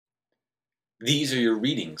These are your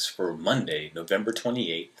readings for Monday, November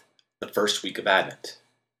 28th, the first week of Advent.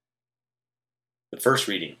 The first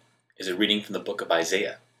reading is a reading from the book of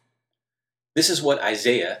Isaiah. This is what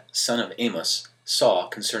Isaiah, son of Amos, saw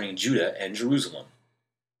concerning Judah and Jerusalem.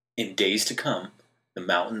 In days to come, the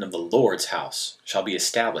mountain of the Lord's house shall be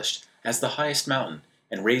established as the highest mountain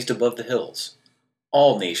and raised above the hills.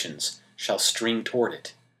 All nations shall stream toward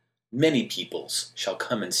it. Many peoples shall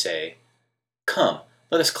come and say, "Come,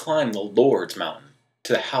 let us climb the Lord's mountain,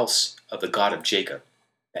 to the house of the God of Jacob,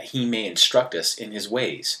 that he may instruct us in his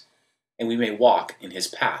ways, and we may walk in his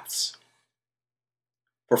paths."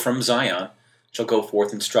 For from Zion shall go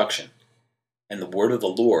forth instruction, and the word of the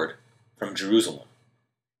Lord from Jerusalem.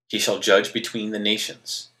 He shall judge between the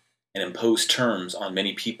nations, and impose terms on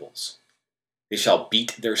many peoples. They shall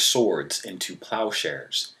beat their swords into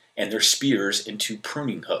plowshares, and their spears into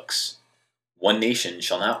pruning hooks. One nation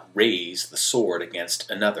shall not raise the sword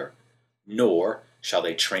against another, nor shall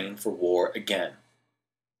they train for war again.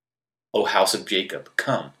 O house of Jacob,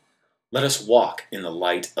 come, let us walk in the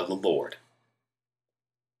light of the Lord.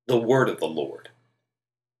 The word of the Lord.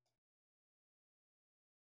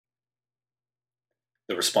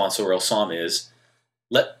 The responsorial psalm is,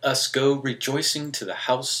 "Let us go rejoicing to the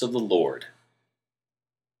house of the Lord."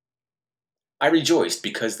 I rejoiced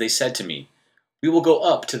because they said to me, "We will go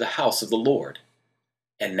up to the house of the Lord."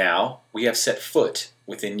 And now we have set foot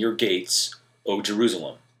within your gates, O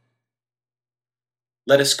Jerusalem.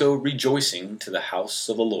 Let us go rejoicing to the house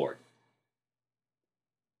of the Lord.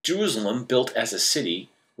 Jerusalem built as a city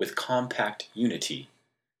with compact unity.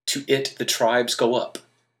 To it the tribes go up,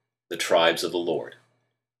 the tribes of the Lord.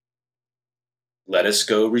 Let us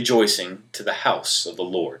go rejoicing to the house of the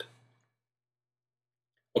Lord.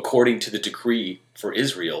 According to the decree for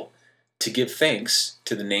Israel, to give thanks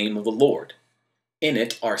to the name of the Lord. In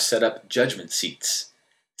it are set up judgment seats,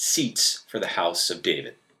 seats for the house of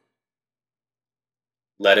David.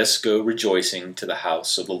 Let us go rejoicing to the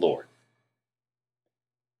house of the Lord.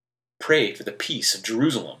 Pray for the peace of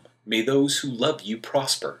Jerusalem. May those who love you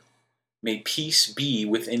prosper. May peace be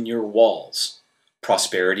within your walls,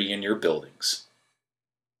 prosperity in your buildings.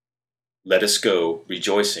 Let us go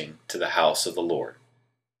rejoicing to the house of the Lord.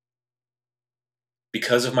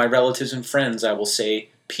 Because of my relatives and friends, I will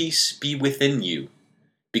say, "Peace be within you."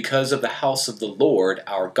 Because of the house of the Lord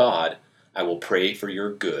our God, I will pray for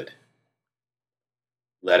your good.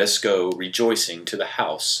 Let us go rejoicing to the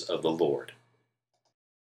house of the Lord.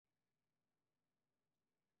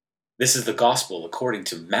 This is the gospel according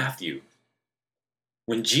to Matthew.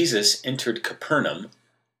 When Jesus entered Capernaum,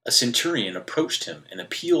 a centurion approached him and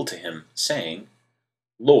appealed to him, saying,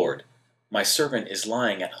 "Lord, my servant is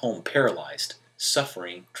lying at home paralyzed,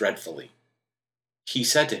 suffering dreadfully." He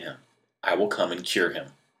said to him, "I will come and cure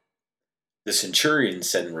him." The centurion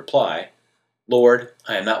said in reply, "Lord,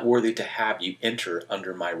 I am not worthy to have you enter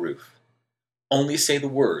under my roof. Only say the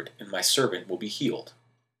word, and my servant will be healed.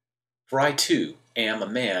 For I too am a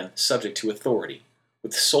man subject to authority,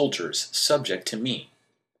 with soldiers subject to me.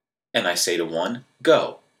 And I say to one,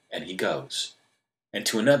 'Go,' and he goes. And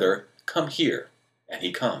to another, 'Come here,' and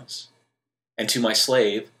he comes. And to my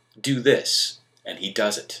slave, 'Do this,' and he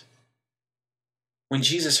does it." When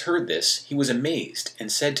Jesus heard this, he was amazed,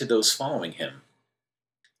 and said to those following him,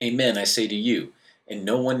 "Amen, I say to you, in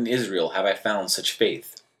no one in Israel have I found such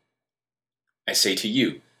faith. I say to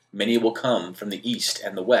you, many will come from the east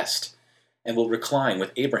and the west, and will recline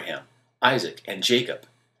with Abraham, Isaac, and Jacob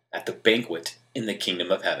at the banquet in the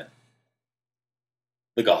kingdom of heaven."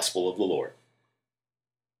 The Gospel of the Lord.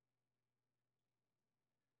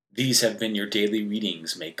 These have been your daily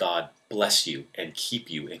readings. May God bless you and keep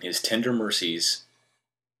you in his tender mercies.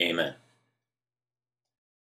 Amen.